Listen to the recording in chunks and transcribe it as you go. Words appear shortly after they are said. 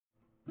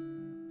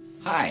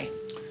Hi,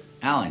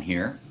 Alan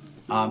here.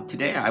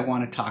 Today I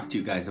want to talk to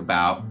you guys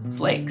about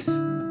flakes.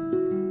 And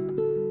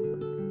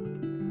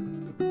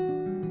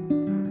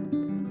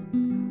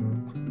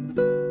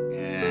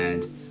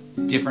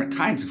different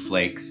kinds of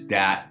flakes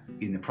that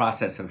in the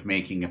process of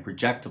making a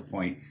projectile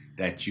point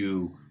that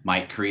you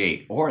might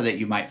create or that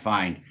you might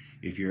find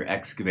if you're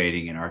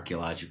excavating an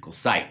archaeological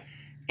site,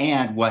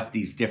 and what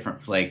these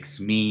different flakes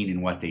mean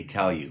and what they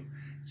tell you.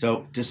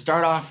 So to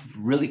start off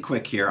really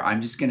quick here,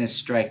 I'm just going to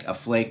strike a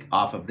flake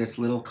off of this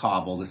little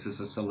cobble. This is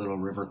just a little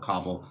river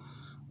cobble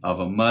of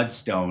a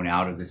mudstone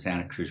out of the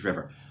Santa Cruz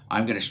River.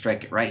 I'm going to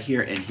strike it right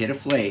here and hit a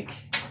flake.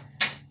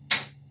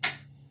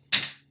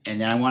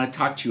 And then I want to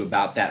talk to you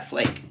about that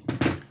flake.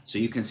 So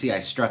you can see I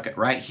struck it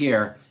right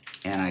here,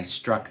 and I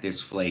struck this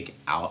flake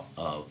out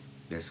of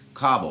this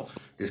cobble.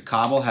 This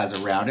cobble has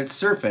a rounded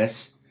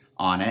surface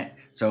on it,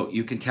 so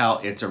you can tell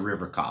it's a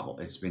river cobble.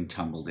 It's been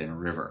tumbled in a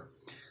river.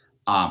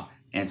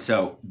 And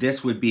so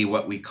this would be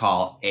what we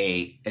call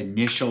a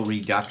initial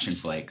reduction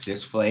flake.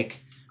 This flake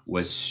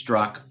was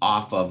struck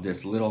off of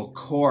this little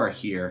core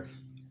here.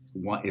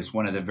 It's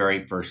one of the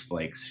very first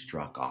flakes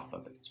struck off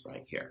of it. It's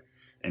right here.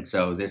 And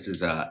so this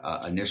is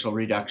a initial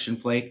reduction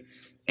flake.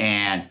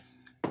 And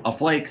all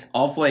flakes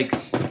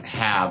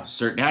have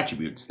certain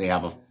attributes. They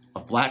have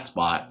a flat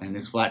spot, and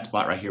this flat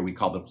spot right here we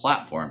call the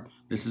platform.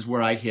 This is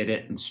where I hit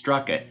it and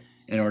struck it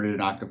in order to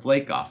knock the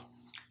flake off.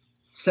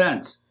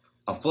 Since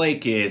a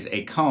flake is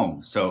a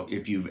cone, so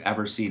if you've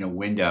ever seen a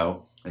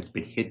window that's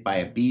been hit by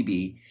a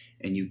BB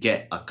and you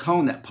get a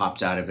cone that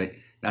pops out of it,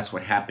 that's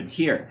what happened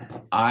here.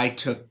 I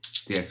took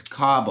this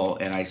cobble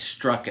and I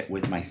struck it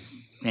with my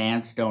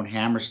sandstone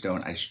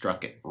hammerstone. I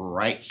struck it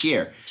right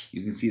here.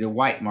 You can see the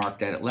white mark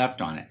that it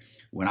left on it.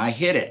 When I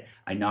hit it,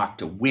 I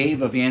knocked a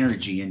wave of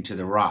energy into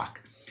the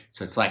rock.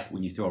 So it's like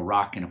when you throw a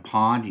rock in a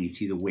pond and you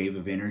see the wave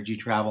of energy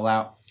travel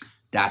out.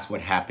 That's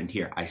what happened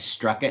here. I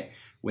struck it,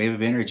 wave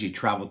of energy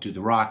traveled through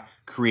the rock,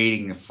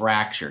 creating the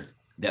fracture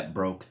that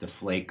broke the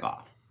flake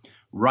off.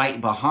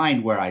 Right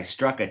behind where I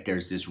struck it,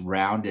 there's this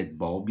rounded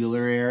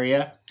bulbular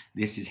area.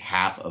 This is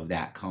half of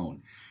that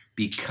cone.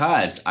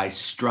 Because I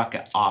struck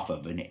it off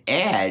of an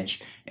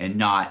edge and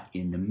not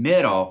in the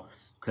middle,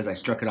 because I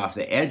struck it off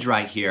the edge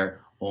right here,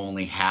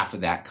 only half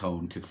of that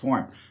cone could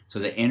form. So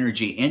the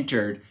energy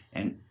entered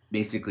and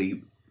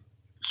basically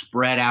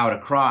spread out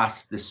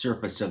across the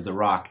surface of the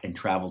rock and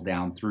traveled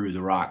down through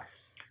the rock,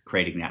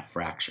 creating that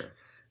fracture.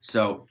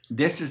 So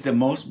this is the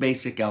most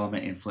basic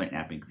element in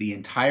flintknapping. The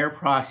entire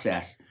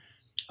process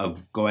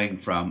of going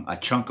from a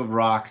chunk of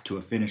rock to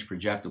a finished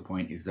projectile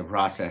point is the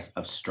process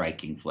of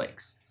striking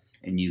flakes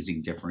and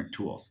using different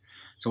tools.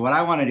 So what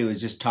I want to do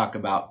is just talk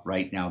about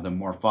right now the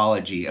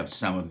morphology of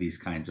some of these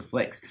kinds of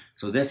flakes.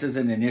 So this is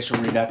an initial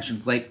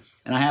reduction flake,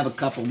 and I have a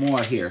couple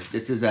more here.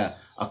 This is a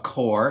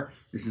core.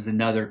 This is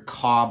another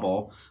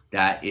cobble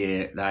that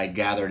I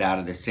gathered out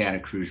of the Santa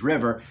Cruz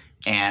River,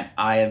 and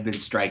I have been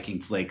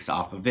striking flakes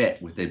off of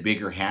it with a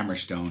bigger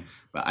hammerstone,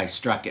 but I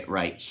struck it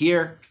right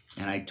here,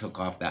 and I took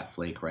off that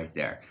flake right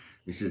there.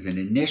 This is an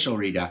initial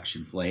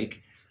reduction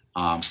flake,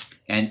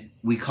 and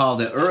we call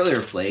the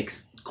earlier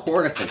flakes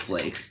cortical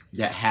flakes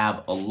that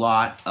have a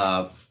lot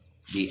of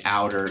the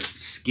outer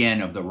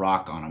skin of the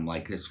rock on them,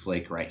 like this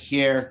flake right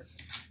here,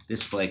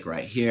 this flake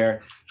right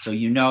here. So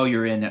you know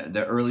you're in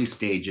the early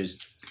stages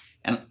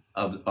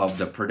of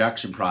the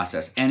production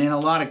process. And in a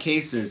lot of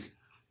cases,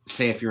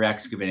 say if you're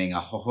excavating a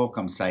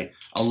hohokam site,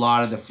 a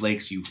lot of the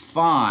flakes you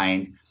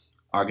find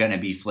are going to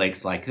be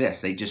flakes like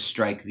this. They just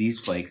strike these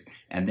flakes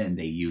and then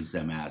they use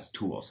them as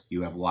tools.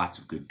 You have lots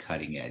of good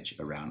cutting edge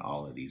around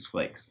all of these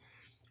flakes.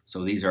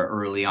 So these are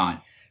early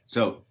on.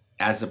 So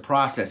as the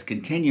process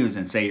continues,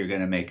 and say you're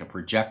going to make a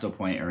projectile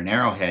point or an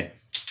arrowhead,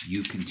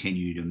 you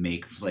continue to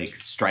make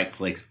flakes, strike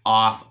flakes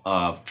off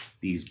of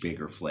these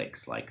bigger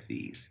flakes like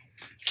these.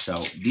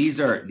 So these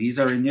are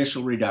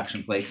initial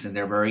reduction flakes, and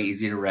they're very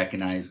easy to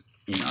recognize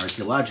in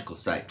archaeological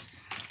sites.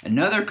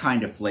 Another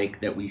kind of flake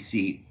that we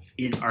see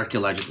in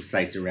archaeological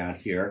sites around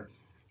here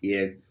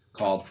is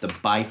called the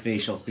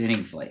bifacial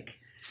thinning flake.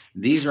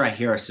 These right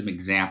here are some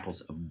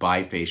examples of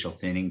bifacial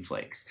thinning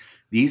flakes.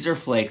 These are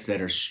flakes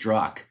that are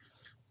struck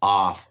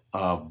off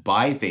of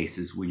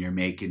bifaces when you're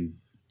making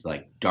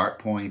like dart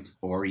points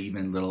or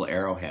even little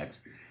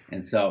arrowheads.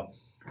 And so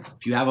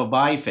if you have a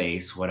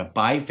biface, what a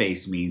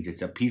biface means,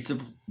 it's a piece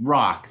of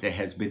rock that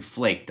has been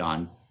flaked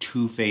on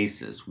two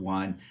faces,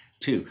 one,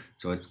 two.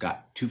 So it's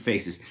got two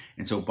faces.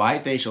 And so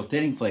bifacial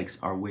thinning flakes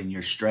are when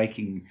you're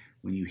striking,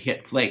 when you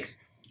hit flakes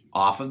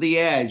off of the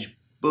edge,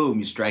 boom,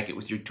 you strike it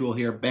with your tool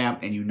here, bam,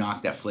 and you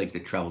knock that flake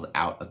that travels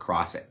out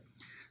across it.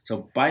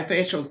 So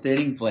bifacial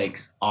thinning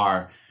flakes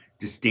are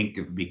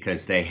distinctive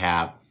because they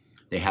have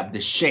the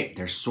shape.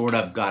 They're sort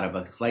of got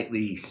a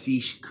slightly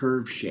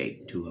C-curve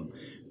shape to them.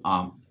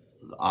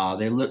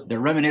 They're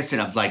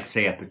reminiscent of, like,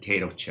 say, a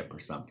potato chip or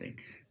something.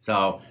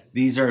 So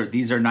these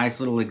are nice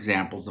little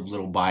examples of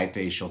little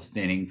bifacial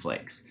thinning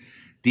flakes.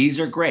 These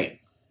are great.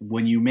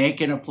 When you're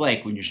making a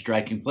flake, when you're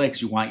striking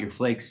flakes, you want your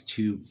flakes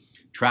to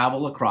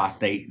travel across.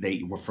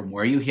 They were from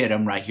where you hit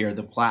them right here,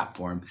 the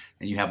platform,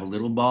 and you have a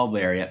little bulb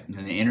area, and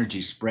then the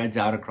energy spreads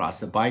out across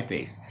the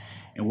biface.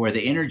 And where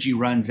the energy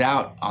runs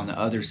out on the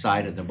other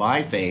side of the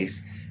biface,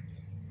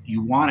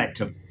 you want it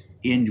to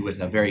end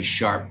with a very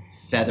sharp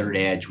feathered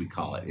edge, we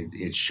call it.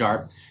 It's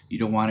sharp. You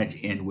don't want it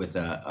to end with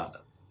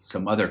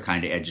some other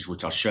kind of edges,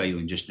 which I'll show you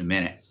in just a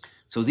minute.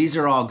 So these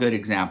are all good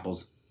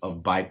examples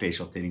of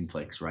bifacial thinning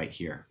flakes right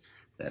here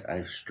that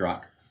I've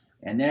struck.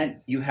 And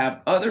then you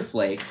have other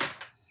flakes,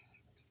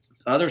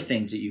 other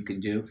things that you can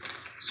do.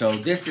 So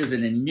this is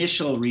an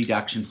initial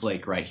reduction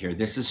flake right here.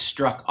 This is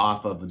struck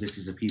off of, this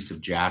is a piece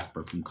of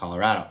jasper from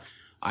Colorado.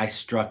 I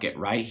struck it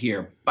right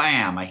here,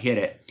 bam, I hit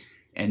it,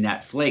 and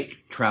that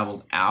flake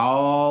traveled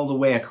all the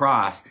way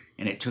across,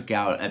 and it took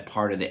out a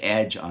part of the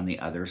edge on the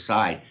other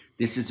side.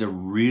 This is a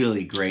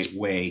really great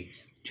way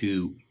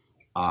to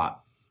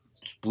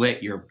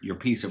split your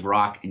piece of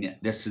rock. And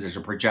there's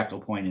a projectile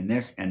point in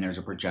this, and there's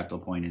a projectile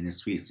point in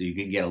this piece, so you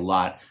can get a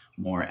lot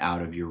more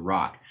out of your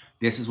rock.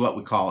 This is what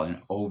we call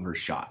an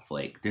overshot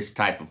flake. This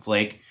type of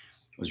flake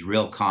was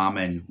real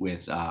common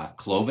with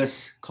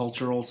Clovis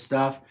cultural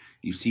stuff.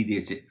 You see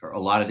this, a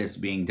lot of this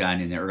being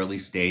done in the early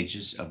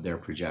stages of their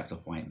projectile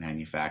point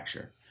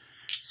manufacture.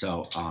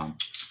 So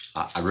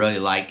I really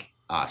like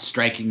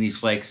striking these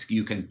flakes.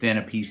 You can thin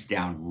a piece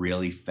down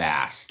really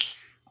fast.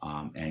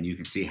 And you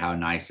can see how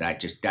nice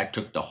that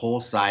took the whole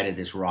side of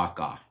this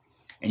rock off.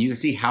 And you can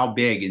see how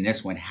big in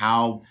this one,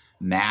 how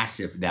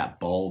massive that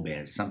bulb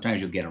is.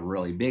 Sometimes you'll get a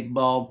really big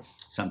bulb.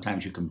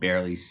 Sometimes you can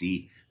barely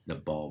see the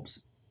bulbs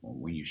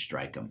when you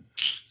strike them.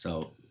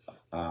 So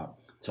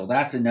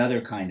that's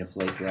another kind of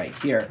flake right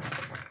here.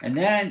 And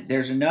then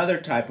there's another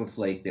type of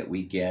flake that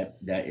we get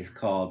that is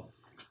called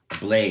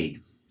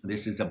blade.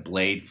 This is a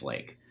blade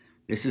flake.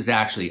 This is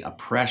actually a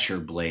pressure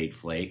blade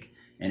flake,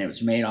 and it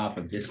was made off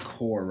of this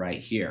core right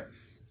here.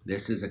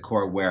 This is a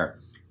core where,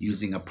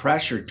 using a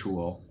pressure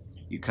tool,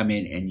 you come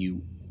in and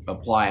you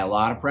apply a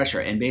lot of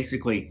pressure, and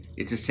basically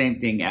it's the same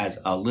thing as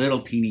a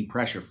little teeny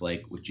pressure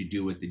flake, which you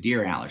do with the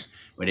deer antlers,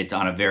 but it's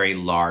on a very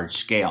large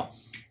scale.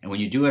 And when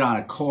you do it on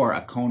a core,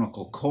 a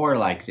conical core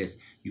like this,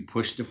 you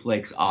push the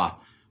flakes off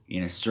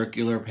in a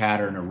circular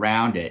pattern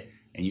around it,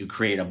 and you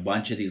create a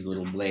bunch of these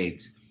little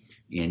blades.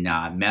 In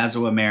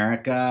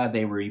Mesoamerica,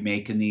 they were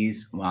making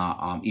these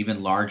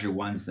even larger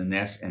ones than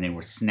this, and they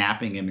were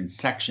snapping them in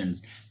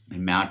sections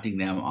and mounting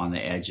them on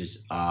the edges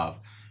of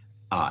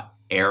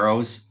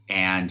arrows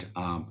and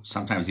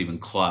sometimes even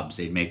clubs.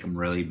 They'd make them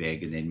really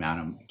big, and they'd mount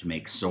them to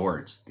make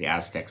swords. The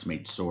Aztecs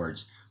made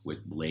swords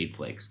with blade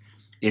flakes.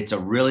 It's a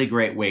really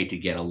great way to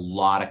get a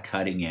lot of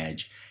cutting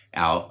edge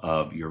out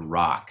of your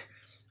rock,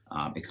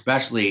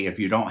 especially if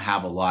you don't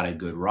have a lot of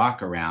good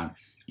rock around.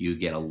 You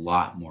get a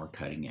lot more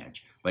cutting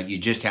edge. But you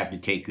just have to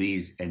take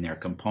these and their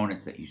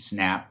components that you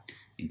snap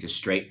into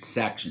straight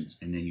sections,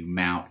 and then you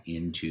mount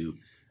into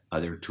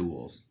other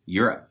tools.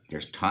 Europe,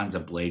 there's tons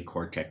of blade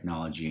core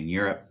technology in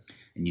Europe,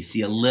 and you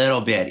see a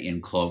little bit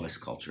in Clovis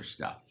culture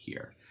stuff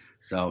here.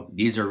 So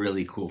these are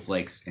really cool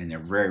flakes, and they're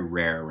very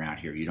rare around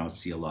here. You don't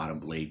see a lot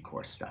of blade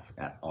core stuff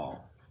at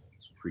all.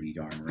 It's pretty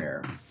darn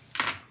rare.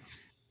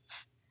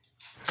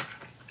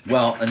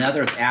 Well,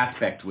 another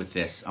aspect with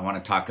this, I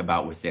want to talk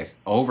about with this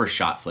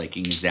overshot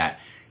flaking, is that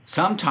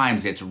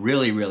sometimes it's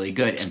really, really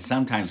good, and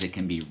sometimes it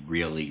can be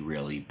really,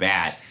 really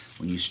bad.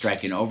 When you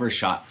strike an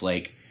overshot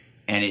flake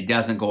and it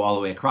doesn't go all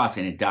the way across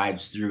and it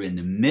dives through in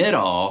the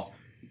middle,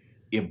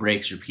 it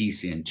breaks your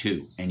piece in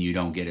two, and you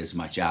don't get as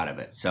much out of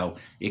it. So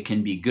it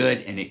can be good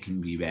and it can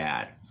be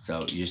bad.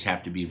 So you just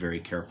have to be very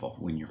careful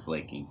when you're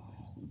flaking,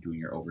 doing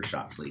your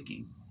overshot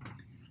flaking.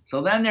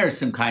 So then there's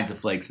some kinds of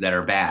flakes that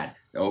are bad.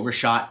 The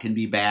overshot can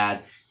be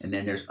bad, and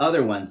then there's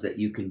other ones that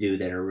you can do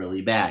that are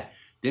really bad.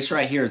 This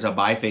right here is a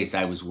biface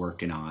I was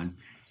working on,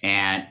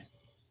 and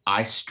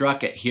I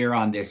struck it here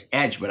on this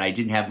edge, but I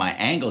didn't have my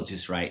angle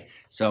just right.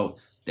 So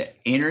the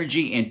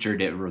energy entered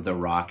the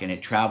rock, and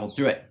it traveled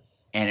through it,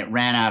 and it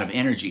ran out of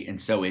energy, and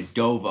so it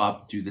dove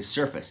up through the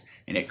surface,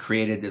 and it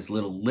created this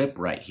little lip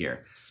right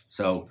here.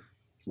 So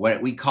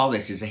what we call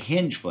this is a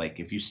hinge flake.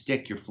 If you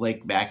stick your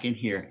flake back in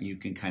here, you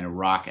can kind of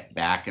rock it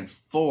back and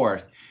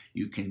forth.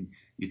 You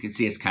can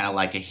see it's kind of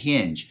like a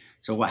hinge.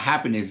 So what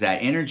happened is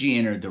that energy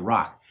entered the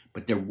rock,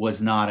 but there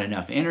was not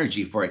enough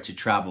energy for it to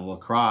travel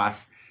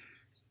across,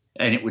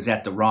 and it was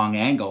at the wrong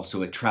angle,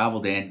 so it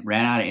traveled in,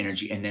 ran out of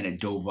energy, and then it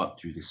dove up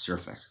through the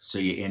surface. So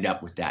you end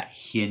up with that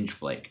hinge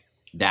flake.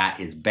 That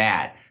is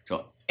bad.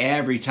 So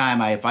every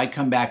time if I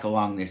come back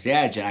along this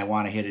edge and I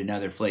want to hit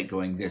another flake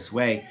going this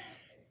way,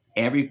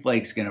 every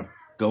flake's going to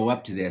go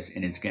up to this,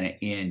 and it's going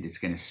to end, it's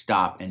going to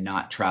stop and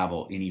not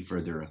travel any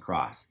further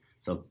across.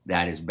 So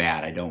that is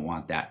bad. I don't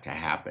want that to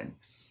happen.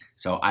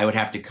 So I would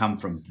have to come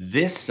from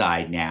this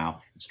side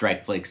now and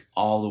strike flakes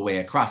all the way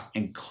across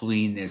and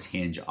clean this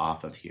hinge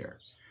off of here.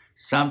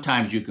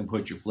 Sometimes you can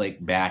put your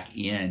flake back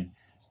in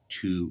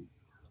to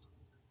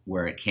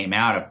where it came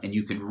out of, and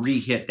you can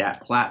re-hit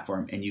that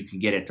platform, and you can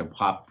get it to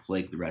pop the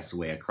flake the rest of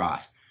the way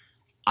across.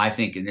 I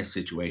think in this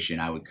situation,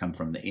 I would come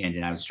from the end,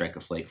 and I would strike a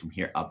flake from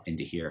here up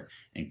into here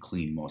and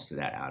clean most of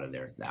that out of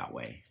there that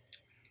way.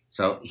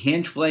 So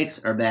hinge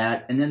flakes are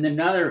bad. And then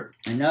another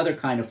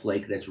kind of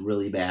flake that's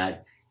really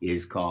bad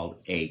is called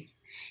a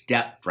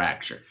step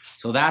fracture.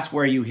 So that's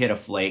where you hit a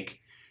flake.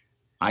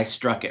 I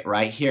struck it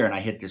right here and I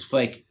hit this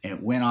flake and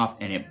it went off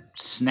and it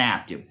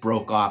snapped. It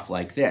broke off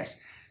like this.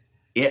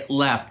 It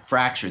left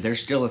fracture. There's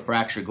still a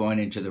fracture going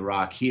into the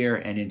rock here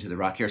and into the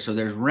rock here. So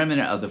there's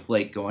remnant of the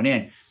flake going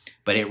in,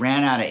 but it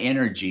ran out of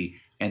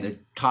energy and the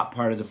top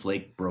part of the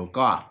flake broke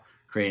off,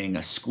 creating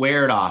a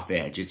squared off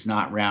edge. It's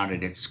not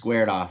rounded, it's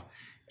squared off.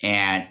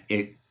 And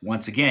it,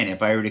 once again,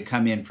 if I were to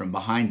come in from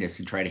behind this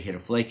and try to hit a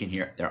flake in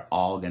here, they're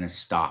all gonna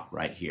stop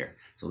right here.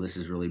 So this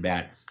is really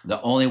bad.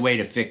 The only way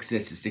to fix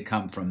this is to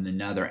come from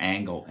another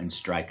angle and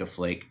strike a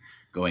flake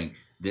going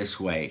this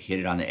way, hit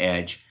it on the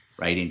edge,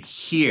 right in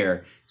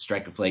here,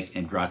 strike a flake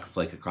and drop a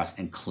flake across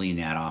and clean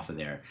that off of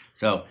there.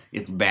 So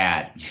it's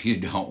bad. You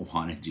don't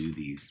want to do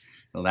these.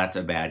 So that's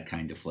a bad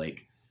kind of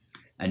flake.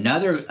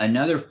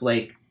 Another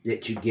flake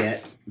that you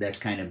get that's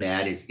kind of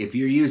bad is if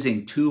you're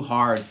using too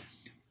hard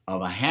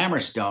of a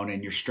hammerstone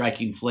and you're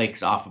striking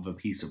flakes off of a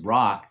piece of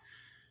rock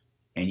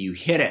and you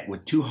hit it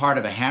with too hard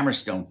of a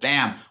hammerstone,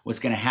 bam, what's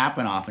going to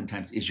happen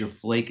oftentimes is your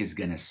flake is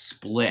going to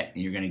split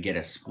and you're going to get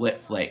a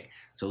split flake.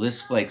 So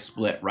this flake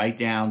split right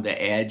down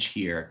the edge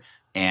here,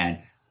 and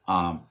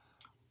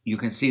you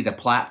can see the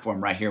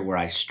platform right here where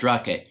I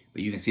struck it,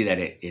 but you can see that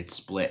it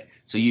split.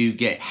 So you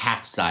get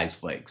half-size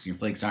flakes. Your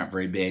flakes aren't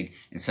very big,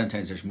 and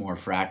sometimes there's more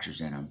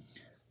fractures in them.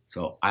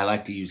 So I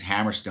like to use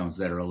hammerstones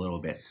that are a little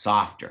bit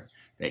softer,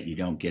 that you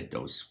don't get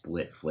those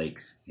split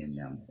flakes in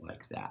them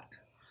like that.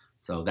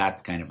 So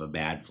that's kind of a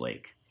bad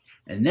flake.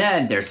 And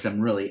then there's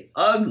some really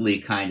ugly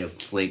kind of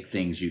flake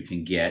things you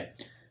can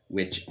get,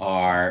 which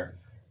are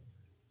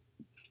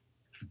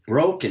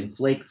broken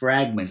flake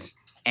fragments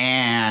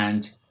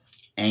and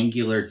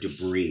angular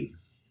debris.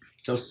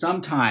 So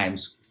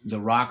sometimes the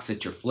rocks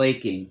that you're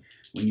flaking,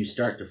 when you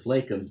start to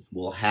flake them,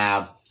 will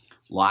have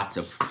lots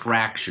of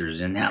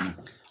fractures in them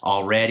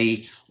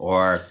already,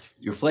 or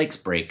your flakes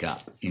break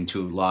up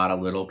into a lot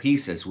of little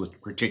pieces with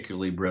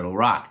particularly brittle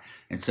rock.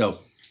 And so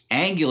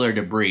angular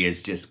debris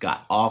has just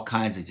got all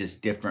kinds of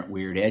just different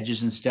weird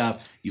edges and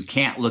stuff. You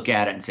can't look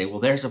at it and say, well,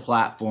 there's a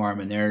platform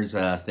and there's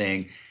a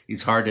thing.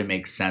 It's hard to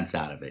make sense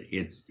out of it.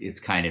 It's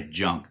kind of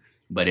junk,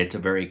 but it's a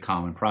very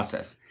common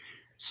process.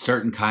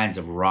 Certain kinds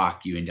of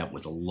rock, you end up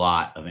with a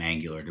lot of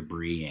angular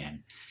debris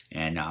in.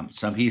 And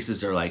some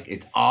pieces are like,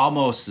 it's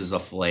almost as a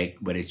flake,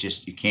 but it's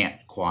just, you can't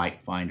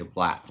quite find a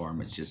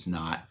platform. It's just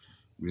not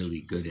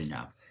really good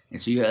enough.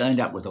 And so you end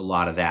up with a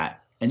lot of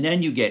that. And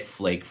then you get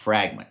flake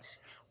fragments,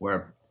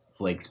 where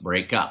flakes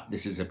break up.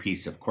 This is a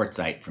piece of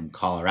quartzite from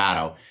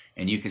Colorado,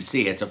 and you can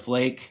see it's a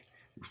flake,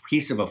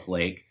 piece of a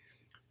flake,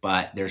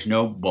 but there's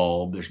no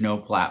bulb, there's no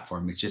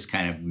platform. It's just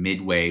kind of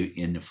midway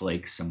in the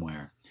flake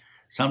somewhere.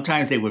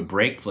 Sometimes they would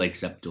break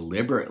flakes up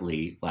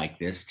deliberately like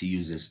this to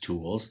use as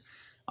tools.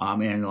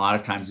 And a lot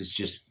of times it's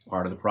just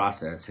part of the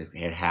process.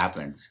 It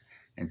happens.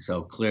 And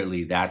so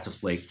clearly that's a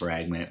flake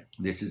fragment.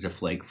 This is a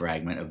flake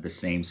fragment of the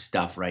same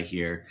stuff right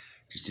here.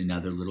 Just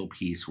another little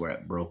piece where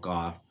it broke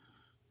off.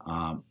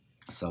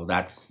 So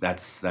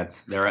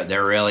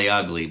they're really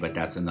ugly, but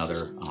that's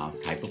another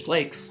type of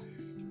flakes.